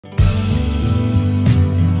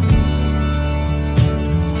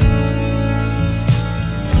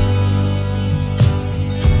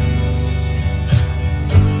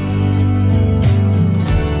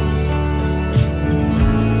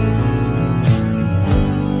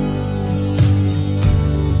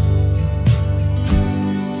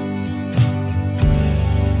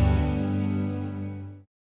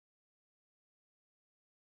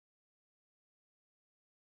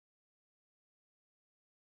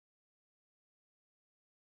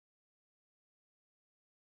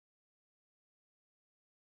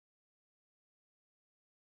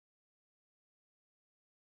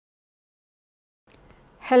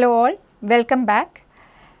Hello all, welcome back.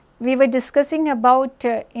 We were discussing about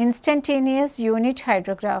instantaneous unit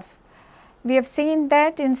hydrograph. We have seen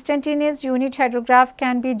that instantaneous unit hydrograph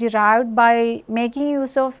can be derived by making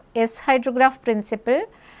use of S hydrograph principle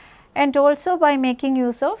and also by making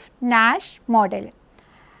use of Nash model.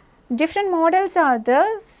 Different models are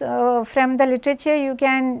there. From the literature you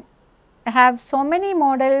can have so many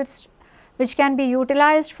models which can be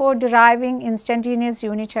utilized for deriving instantaneous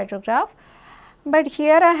unit hydrograph. But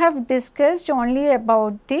here I have discussed only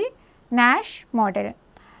about the Nash model.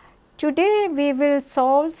 Today we will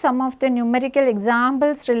solve some of the numerical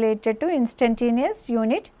examples related to instantaneous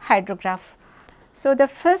unit hydrograph. So, the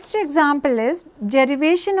first example is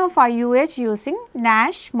derivation of IUH using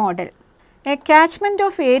Nash model. A catchment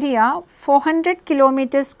of area 400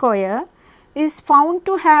 km square is found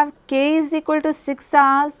to have K is equal to 6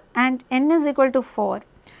 hours and N is equal to 4.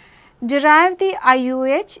 Derive the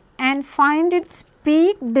IUH and find its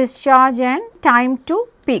peak discharge and time to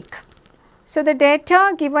peak. So, the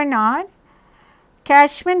data given are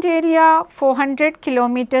catchment area 400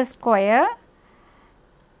 km square,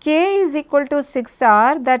 K is equal to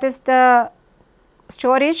 6R, that is the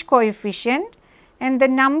storage coefficient, and the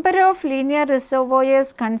number of linear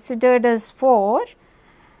reservoirs considered is 4.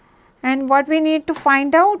 And what we need to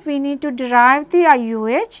find out? We need to derive the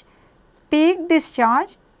IUH, peak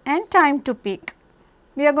discharge and time to peak.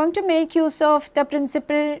 We are going to make use of the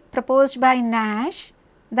principle proposed by Nash,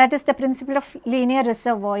 that is the principle of linear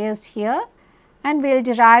reservoirs here, and we will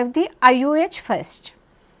derive the IUH first.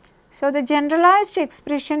 So, the generalized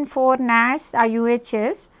expression for Nash IUH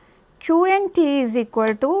is QNT is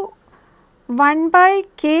equal to 1 by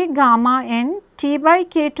K gamma n T by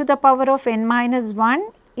K to the power of n minus 1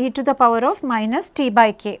 e to the power of minus T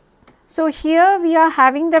by K. So, here we are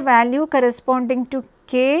having the value corresponding to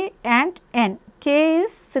K and N. K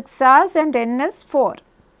is 6 hours and N is 4.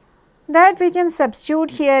 That we can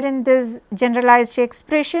substitute here in this generalized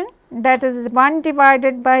expression, that is 1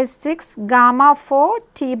 divided by 6 gamma 4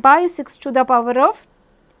 T by 6 to the power of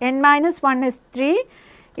n minus 1 is 3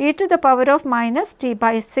 e to the power of minus T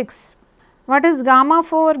by 6. What is gamma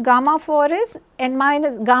 4? Gamma 4 is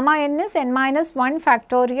gamma n is n minus 1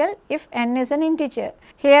 factorial if n is an integer.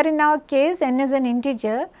 Here in our case n is an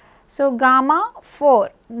integer. So, gamma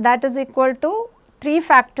 4 that is equal to 3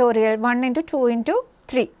 factorial 1 into 2 into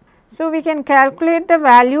 3. So, we can calculate the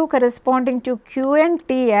value corresponding to Q and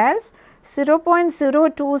T as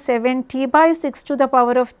 0.027 T by 6 to the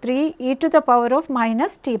power of 3 e to the power of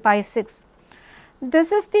minus T by 6.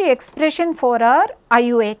 This is the expression for our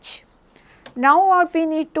IUH. Now, what we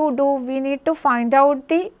need to do? We need to find out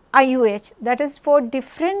the IUH, that is for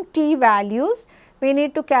different T values we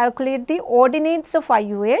need to calculate the ordinates of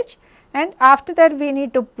IUH, and after that we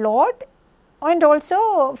need to plot, and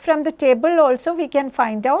also from the table also we can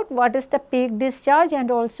find out what is the peak discharge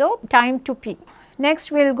and also time to peak.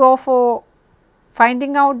 Next we will go for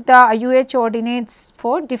finding out the IUH ordinates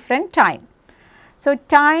for different time. So,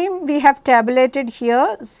 time we have tabulated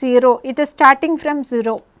here 0, it is starting from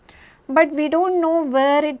 0, but we do not know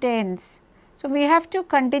where it ends. So, we have to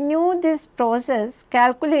continue this process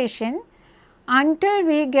calculation until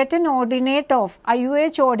we get an ordinate of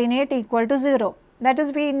IUH ordinate equal to 0. That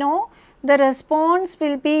is, we know the response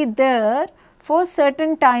will be there for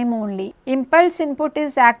certain time only. Impulse input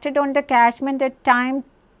is acted on the catchment at time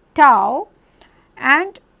tau,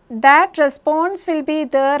 and that response will be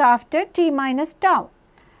there after t minus tau.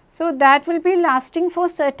 So, that will be lasting for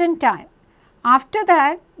certain time. After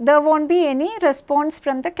that there will not be any response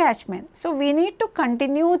from the catchment. So, we need to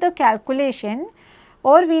continue the calculation,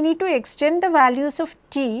 or we need to extend the values of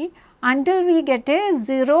t until we get a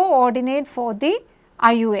 0 ordinate for the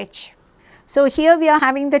IUH. So, here we are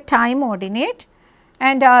having the time ordinate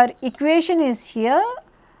and our equation is here.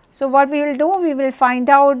 So, what we will do? We will find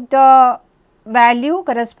out the value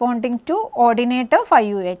corresponding to ordinate of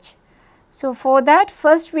IUH. So, for that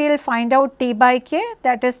first we will find out T by K,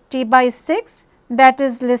 that is T by 6, that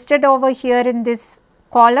is listed over here in this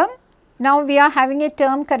column. Now, we are having a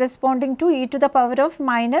term corresponding to e to the power of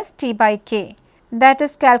minus T by K, that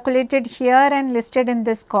is calculated here and listed in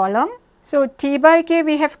this column. So, T by K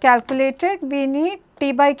we have calculated, we need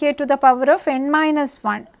T by K to the power of n minus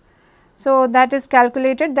 1. So, that is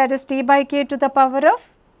calculated, that is T by K to the power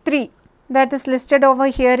of 3, that is listed over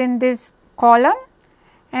here in this column.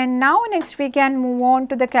 And now, next we can move on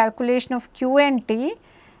to the calculation of Q and T,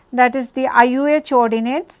 that is the IUH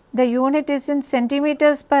ordinates. The unit is in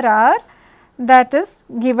centimeters per hour, that is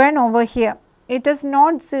given over here. It is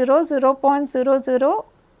not 0, 0.00,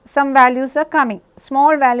 some values are coming,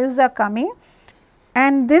 small values are coming.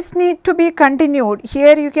 and this need to be continued.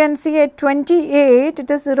 Here you can see at 28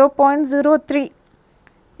 it is 0.03,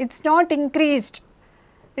 it is not increased,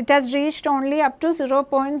 it has reached only up to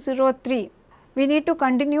 0.03. We need to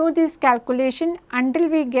continue this calculation until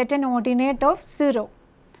we get an ordinate of 0.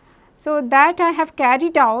 So, that I have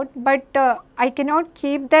carried out, but I cannot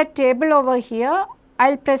keep that table over here.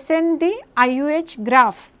 I will present the IUH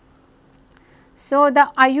graph. So, the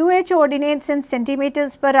IUH ordinates in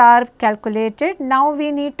centimeters per hour calculated. Now,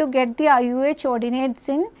 we need to get the IUH ordinates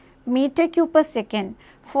in meter cube per second.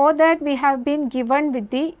 For that, we have been given with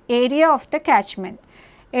the area of the catchment.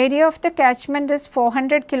 Area of the catchment is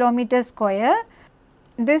 400 kilometer square.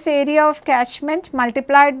 This area of catchment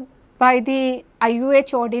multiplied by the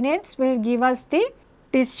IUH ordinates will give us the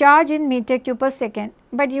discharge in meter cube per second.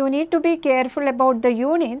 But you need to be careful about the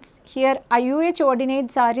units. Here IUH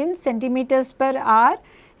ordinates are in centimeters per hour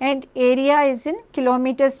and area is in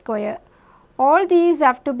kilometer square. All these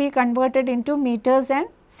have to be converted into meters and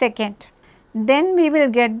second. Then we will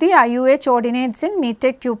get the IUH ordinates in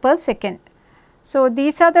meter cube per second. So,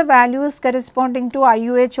 these are the values corresponding to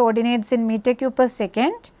IUH ordinates in meter cube per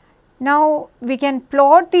second. Now, we can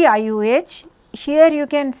plot the IUH. Here you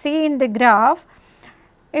can see in the graph,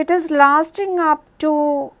 it is lasting up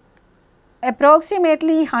to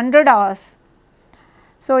approximately 100 hours.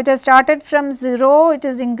 So, it has started from 0, it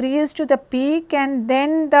is increased to the peak, and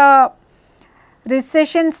then the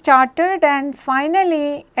recession started, and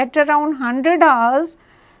finally at around 100 hours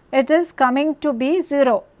it is coming to be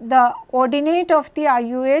 0. The ordinate of the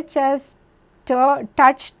IUH has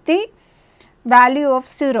touched the value of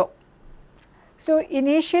 0. So,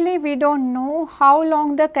 initially we do not know how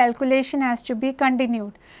long the calculation has to be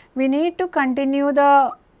continued. We need to continue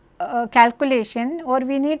the calculation, or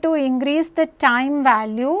we need to increase the time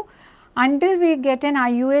value until we get an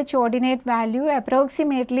IUH ordinate value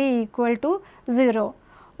approximately equal to 0.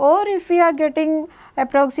 Or if we are getting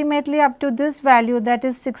approximately up to this value, that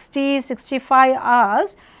is 60-65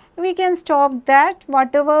 hours, we can stop that.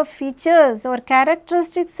 Whatever features or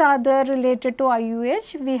characteristics are there related to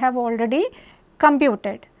IUH, we have already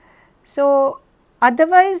computed. So,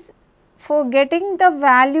 otherwise for getting the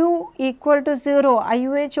value equal to 0,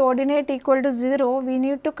 IUH ordinate equal to 0, we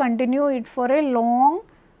need to continue it for a long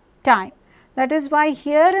time. That is why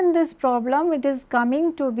here in this problem it is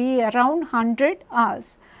coming to be around 100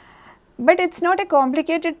 hours. But it is not a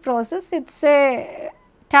complicated process, it is a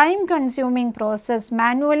time consuming process.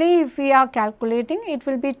 Manually if we are calculating, it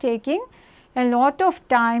will be taking a lot of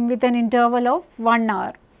time with an interval of 1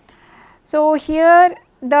 hour. So, here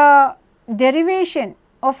the derivation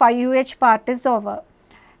of IUH part is over.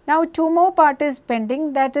 Now, two more part is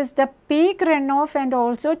pending, that is the peak runoff and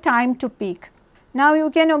also time to peak. Now,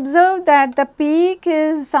 you can observe that the peak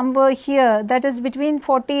is somewhere here, that is between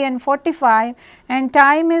 40 and 45, and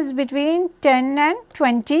time is between 10 and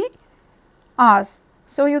 20 hours.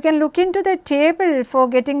 So, you can look into the table for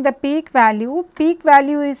getting the peak value. Peak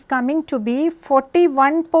value is coming to be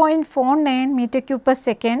 41.49 meter cube per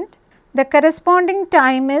second. The corresponding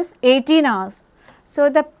time is 18 hours. So,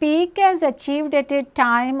 the peak is achieved at a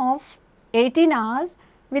time of 18 hours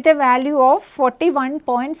with a value of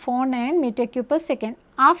 41.49 meter cube per second.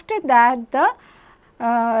 After that, the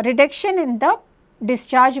reduction in the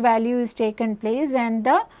discharge value is taken place and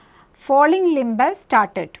the falling limb has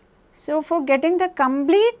started. So, for getting the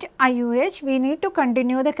complete IUH, we need to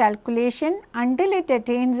continue the calculation until it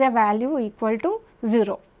attains a value equal to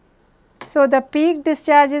 0. So, the peak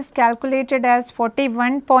discharge is calculated as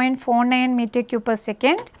 41.49 meter cube per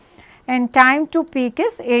second and time to peak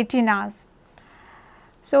is 18 hours.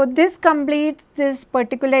 So, this completes this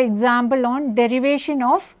particular example on derivation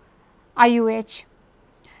of IUH.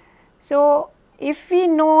 So, if we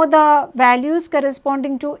know the values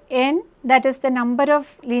corresponding to N, that is the number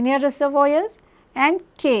of linear reservoirs, and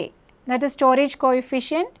K, that is storage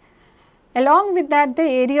coefficient, along with that the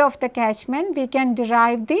area of the catchment, we can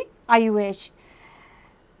derive the IUH.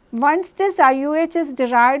 Once this IUH is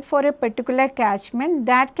derived for a particular catchment,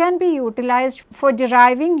 that can be utilized for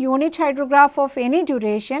deriving unit hydrograph of any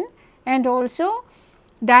duration and also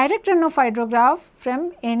direct runoff hydrograph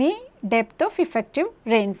from any depth of effective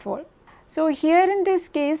rainfall. So, here in this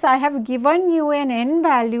case I have given you an N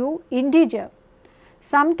value integer.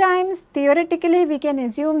 Sometimes theoretically we can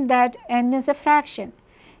assume that N is a fraction.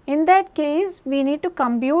 In that case, we need to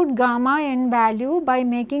compute gamma N value by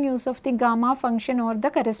making use of the gamma function or the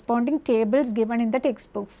corresponding tables given in the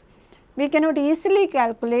textbooks. We cannot easily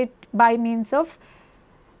calculate by means of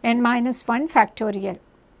N minus 1 factorial.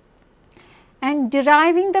 And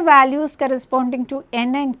deriving the values corresponding to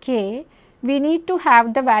N and K, we need to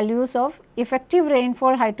have the values of effective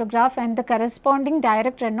rainfall hydrograph and the corresponding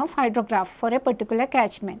direct runoff hydrograph for a particular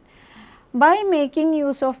catchment. By making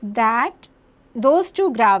use of that, those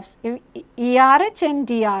two graphs ERH and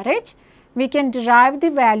DRH, we can derive the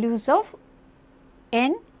values of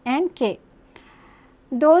N and K.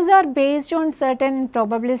 Those are based on certain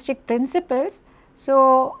probabilistic principles.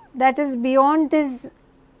 So, that is beyond this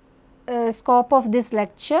scope of this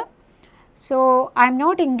lecture. So, I am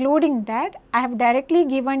not including that, I have directly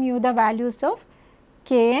given you the values of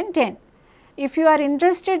K and N. If you are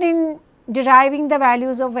interested in deriving the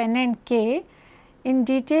values of N and K in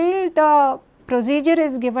detail, the procedure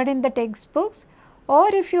is given in the textbooks,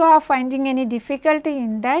 or if you are finding any difficulty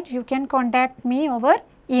in that, you can contact me over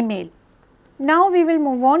email. Now, we will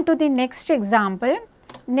move on to the next example.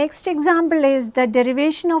 Next example is the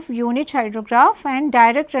derivation of unit hydrograph and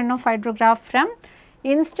direct runoff hydrograph from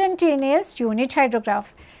instantaneous unit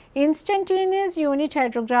hydrograph. Instantaneous unit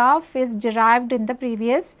hydrograph is derived in the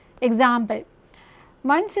previous example.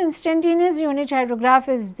 Once instantaneous unit hydrograph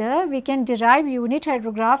is there, we can derive unit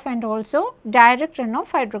hydrograph and also direct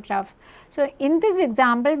runoff hydrograph. So, in this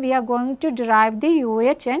example, we are going to derive the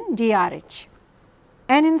IUH and DRH.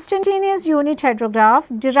 An instantaneous unit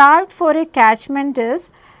hydrograph derived for a catchment is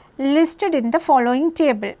listed in the following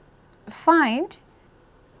table. Find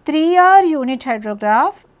 3R unit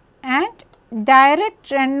hydrograph and direct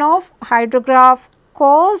runoff hydrograph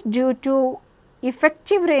caused due to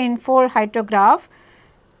effective rainfall hydrograph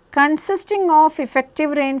consisting of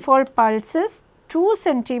effective rainfall pulses 2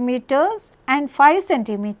 centimeters and 5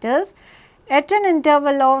 centimeters at an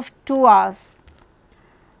interval of 2 hours.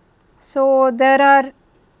 So, there are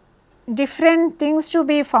different things to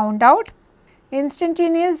be found out.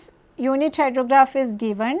 Instantaneous unit hydrograph is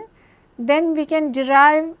given, then we can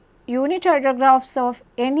derive unit hydrographs of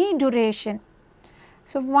any duration.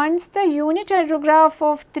 So, once the unit hydrograph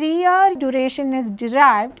of 3R duration is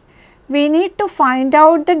derived, we need to find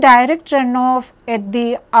out the direct runoff at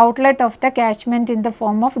the outlet of the catchment in the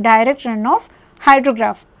form of direct runoff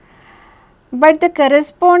hydrograph. But the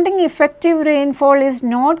corresponding effective rainfall is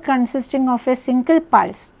not consisting of a single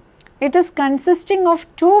pulse. It is consisting of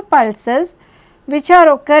 2 pulses which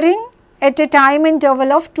are occurring at a time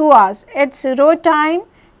interval of 2 hours. At 0 time,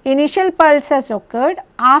 initial pulse has occurred.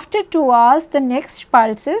 After 2 hours, the next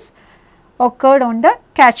pulse is occurred on the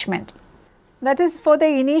catchment. That is, for the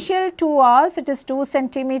initial 2 hours, it is 2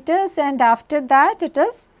 centimeters, and after that it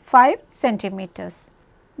is 5 centimeters.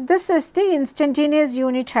 This is the instantaneous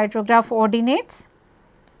unit hydrograph ordinates.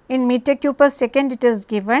 In meter cube per second it is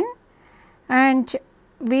given, and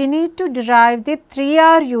we need to derive the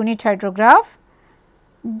 3R unit hydrograph.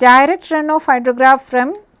 Direct runoff hydrograph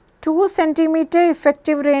from 2 centimeter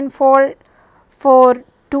effective rainfall for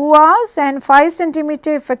 2 hours and 5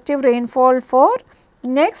 centimeter effective rainfall for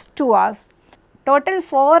next 2 hours. Total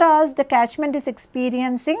 4 hours the catchment is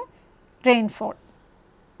experiencing rainfall.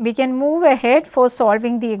 We can move ahead for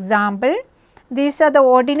solving the example. These are the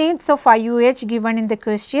ordinates of IUH given in the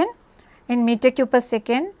question in meter cube per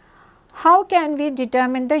second. How can we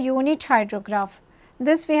determine the unit hydrograph?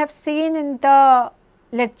 This we have seen in the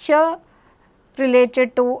lecture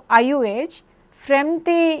related to IUH. From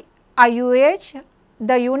the IUH,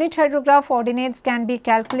 the unit hydrograph ordinates can be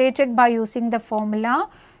calculated by using the formula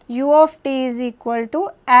U of t is equal to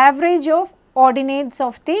average of ordinates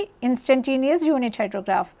of the instantaneous unit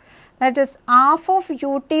hydrograph, that is half of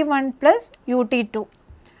ut1 plus ut2.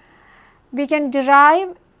 We can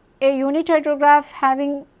derive a unit hydrograph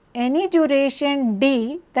having any duration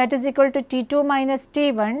d, that is equal to t2 minus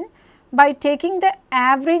t1, by taking the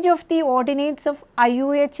average of the ordinates of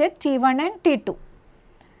IUH at t1 and t2.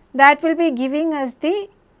 That will be giving us the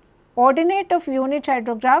ordinate of unit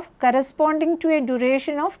hydrograph corresponding to a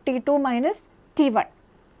duration of t2 minus t1.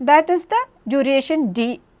 That is the duration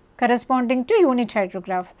d corresponding to unit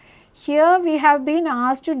hydrograph. Here we have been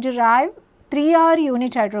asked to derive 3R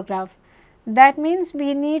unit hydrograph. That means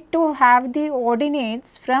we need to have the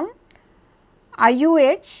ordinates from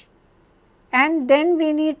IUH and then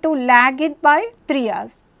we need to lag it by 3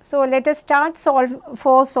 hours. So, let us start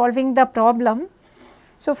solving the problem.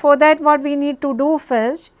 So, for that what we need to do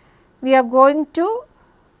first, we are going to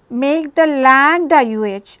make the lagged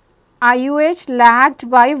IUH lagged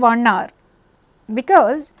by 1 hour,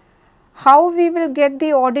 because how we will get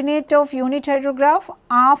the ordinate of unit hydrograph?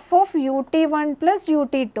 Half of ut1 plus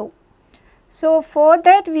ut2. So, for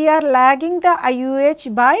that we are lagging the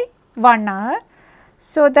IUH by 1 hour.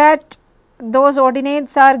 So, that those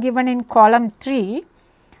ordinates are given in column 3.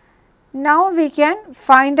 Now, we can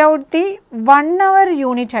find out the 1 hour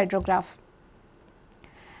unit hydrograph.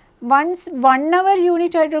 Once 1 hour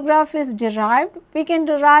unit hydrograph is derived, we can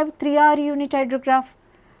derive 3 hour unit hydrograph,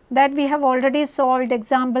 that we have already solved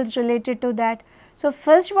examples related to that. So,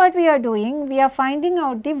 first what we are doing, we are finding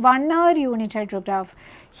out the 1 hour unit hydrograph.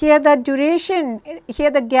 Here the duration,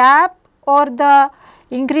 here the gap or the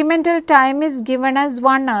incremental time is given as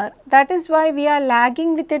 1 hour. That is why we are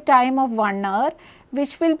lagging with a time of 1 hour,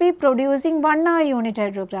 which will be producing 1 hour unit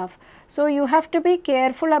hydrograph. So, you have to be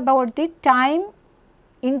careful about the time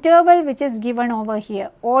interval which is given over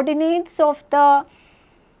here. Ordinates of the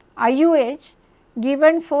IUH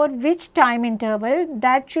given for which time interval,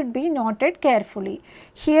 that should be noted carefully.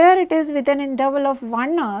 Here it is with an interval of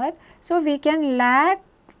 1 hour. So, we can lag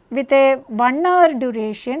with a 1 hour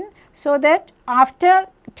duration, so that after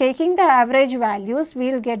taking the average values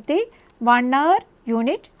we will get the 1 hour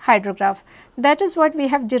unit hydrograph. That is what we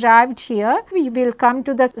have derived here. We will come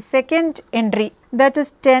to the second entry, that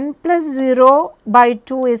is 10 plus 0 by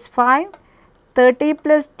 2 is 5, 30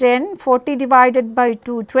 plus 10, 40 divided by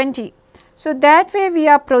 2, 20. So, that way we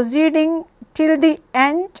are proceeding till the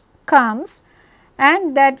end comes,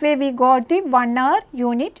 and that way we got the 1 hour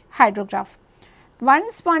unit hydrograph.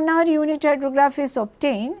 Once 1 hour unit hydrograph is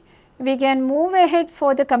obtained, we can move ahead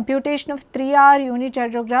for the computation of 3 hour unit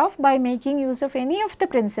hydrograph by making use of any of the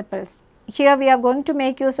principles. Here we are going to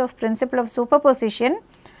make use of principle of superposition.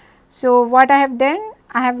 So, what I have done,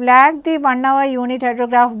 I have lagged the 1 hour unit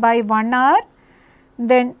hydrograph by 1 hour,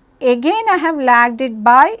 then again I have lagged it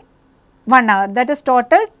by 1 hour, that is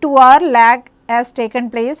total 2 hour lag has taken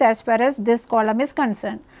place as far as this column is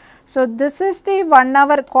concerned. So, this is the 1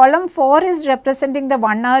 hour, column 4 is representing the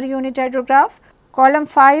 1 hour unit hydrograph, column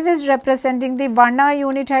 5 is representing the 1 hour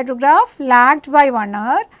unit hydrograph lagged by 1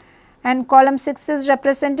 hour, and column 6 is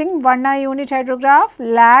representing 1 hour unit hydrograph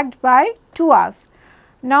lagged by 2 hours.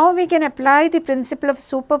 Now, we can apply the principle of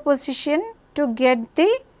superposition to get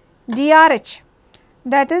the DRH,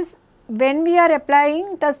 that is, when we are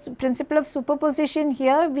applying the principle of superposition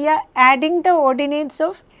here, we are adding the ordinates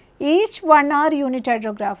of each 1 hour unit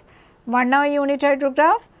hydrograph. 1 hour unit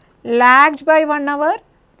hydrograph lagged by 1 hour,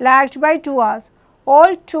 lagged by 2 hours,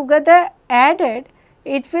 all together added,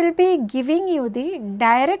 it will be giving you the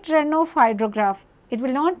direct runoff hydrograph. It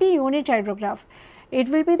will not be unit hydrograph. It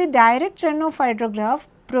will be the direct runoff hydrograph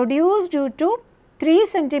produced due to 3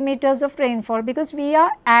 centimeters of rainfall, because we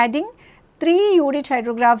are adding 3 unit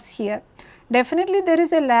hydrographs here. Definitely there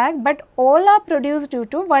is a lag, but all are produced due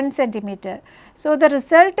to 1 centimeter. So, the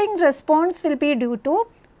resulting response will be due to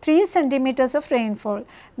 3 centimeters of rainfall.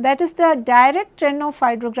 That is the direct runoff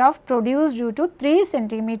hydrograph produced due to 3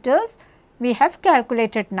 centimeters we have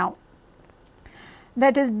calculated now.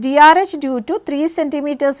 That is DRH due to 3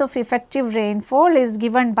 centimeters of effective rainfall is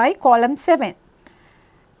given by column 7.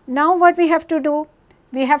 Now, what we have to do?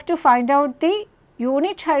 We have to find out the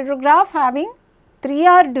unit hydrograph having 3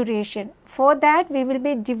 hour duration. For that, we will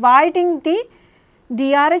be dividing the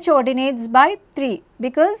DRH ordinates by 3,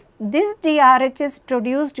 because this DRH is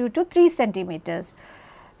produced due to 3 centimeters.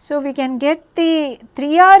 So, we can get the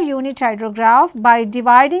 3 hour unit hydrograph by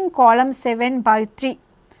dividing column 7 by 3.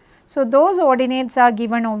 So, those ordinates are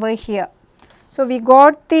given over here. So, we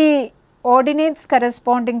got the ordinates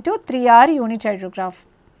corresponding to 3 hour unit hydrograph.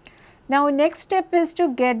 Now, next step is to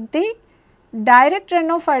get the direct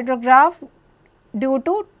runoff hydrograph due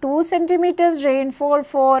to 2 centimeters rainfall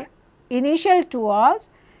for initial 2 hours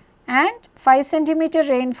and 5 centimeter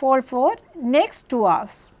rainfall for next 2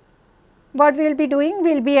 hours. What we will be doing?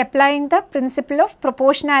 We will be applying the principle of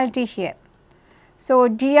proportionality here. So,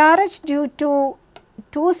 DRH due to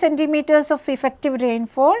 2 centimeters of effective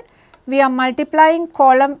rainfall, we are multiplying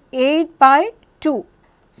column 8 by 2.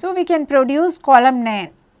 So, we can produce column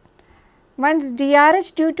 9. Once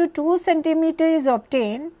DRH due to 2 centimeter is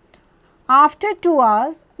obtained, after 2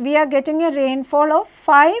 hours, we are getting a rainfall of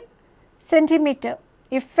 5 centimeter,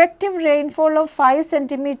 effective rainfall of 5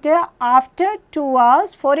 centimeter after 2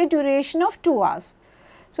 hours for a duration of 2 hours.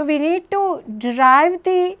 So, we need to derive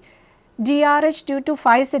the DRH due to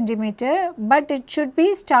 5 centimeter, but it should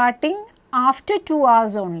be starting after 2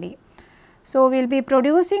 hours only. So, we will be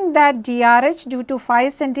producing that DRH due to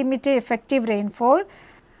 5 centimeter effective rainfall.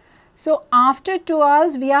 So, after 2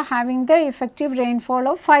 hours we are having the effective rainfall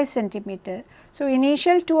of 5 centimeter. So,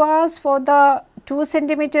 initial 2 hours for the 2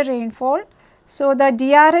 centimeter rainfall. So, the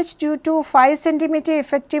DRH due to 5 centimeter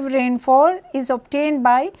effective rainfall is obtained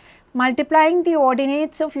by multiplying the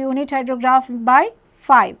ordinates of unit hydrograph by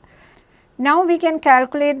 5. Now, we can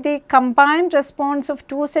calculate the combined response of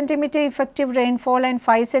 2 centimeter effective rainfall and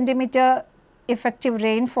 5 centimeter effective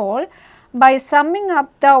rainfall by summing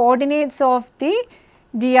up the ordinates of the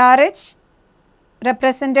DRH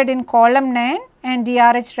represented in column 9 and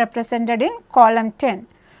DRH represented in column 10.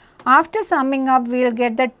 After summing up, we will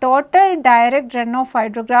get the total direct runoff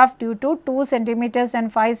hydrograph due to 2 centimeters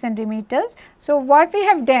and 5 centimeters. So, what we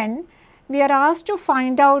have done, we are asked to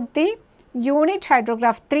find out the unit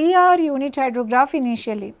hydrograph, 3-hour unit hydrograph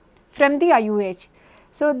initially from the IUH.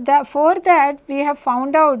 So, for that we have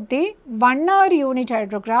found out the 1-hour unit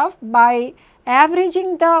hydrograph by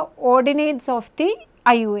averaging the ordinates of the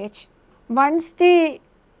IUH. Once the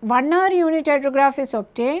 1-hour unit hydrograph is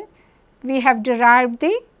obtained, we have derived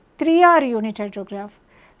the 3-hour unit hydrograph.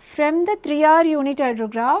 From the 3-hour unit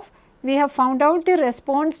hydrograph, we have found out the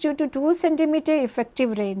response due to 2 centimeter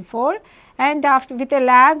effective rainfall, and after with a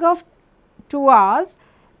lag of 2 hours,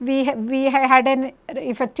 we had an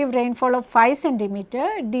effective rainfall of 5 centimeter,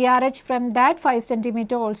 DRH from that 5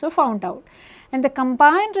 centimeter also found out. And the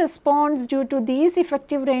combined response due to these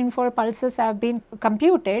effective rainfall pulses have been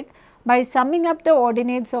computed by summing up the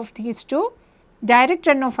ordinates of these two direct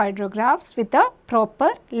runoff hydrographs with a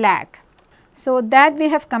proper lag. So, that we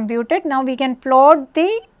have computed. Now, we can plot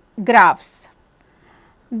the graphs.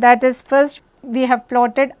 That is, first we have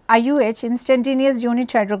plotted IUH, instantaneous unit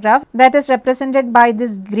hydrograph, that is represented by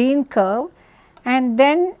this green curve, and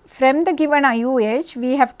then from the given IUH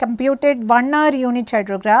we have computed 1-hour unit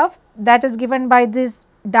hydrograph, that is given by this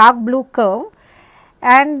dark blue curve,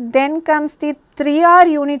 and then comes the 3-hour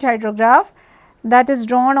unit hydrograph, that is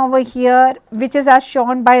drawn over here, which is as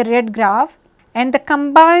shown by red graph, and the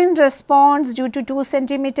combined response due to 2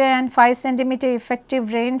 centimeter and 5 centimeter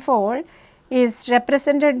effective rainfall is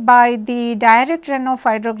represented by the direct runoff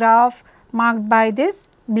hydrograph marked by this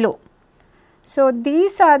blue. So,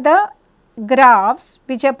 these are the graphs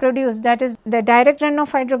which are produced, that is the direct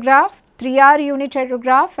runoff hydrograph, 3-hour unit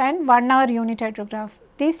hydrograph and 1-hour unit hydrograph.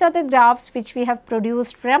 These are the graphs which we have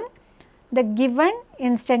produced from the given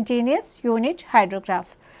instantaneous unit hydrograph.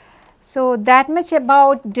 So, that much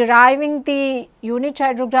about deriving the unit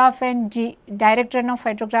hydrograph and direct runoff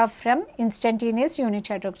hydrograph from instantaneous unit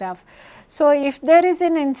hydrograph. So, if there is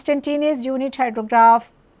an instantaneous unit hydrograph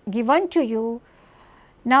given to you,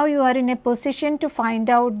 now you are in a position to find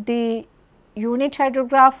out the unit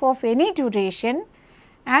hydrograph of any duration,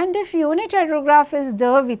 and if unit hydrograph is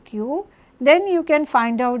there with you, then you can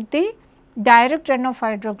find out the direct runoff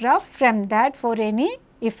hydrograph from that for any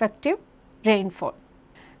effective rainfall.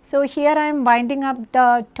 So, here I am winding up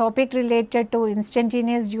the topic related to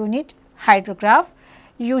instantaneous unit hydrograph.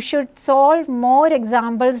 You should solve more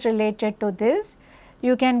examples related to this.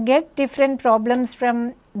 You can get different problems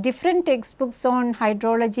from different textbooks on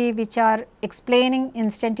hydrology which are explaining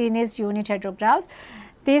instantaneous unit hydrographs.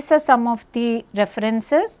 These are some of the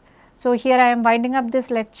references. So, here I am winding up this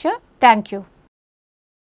lecture. Thank you.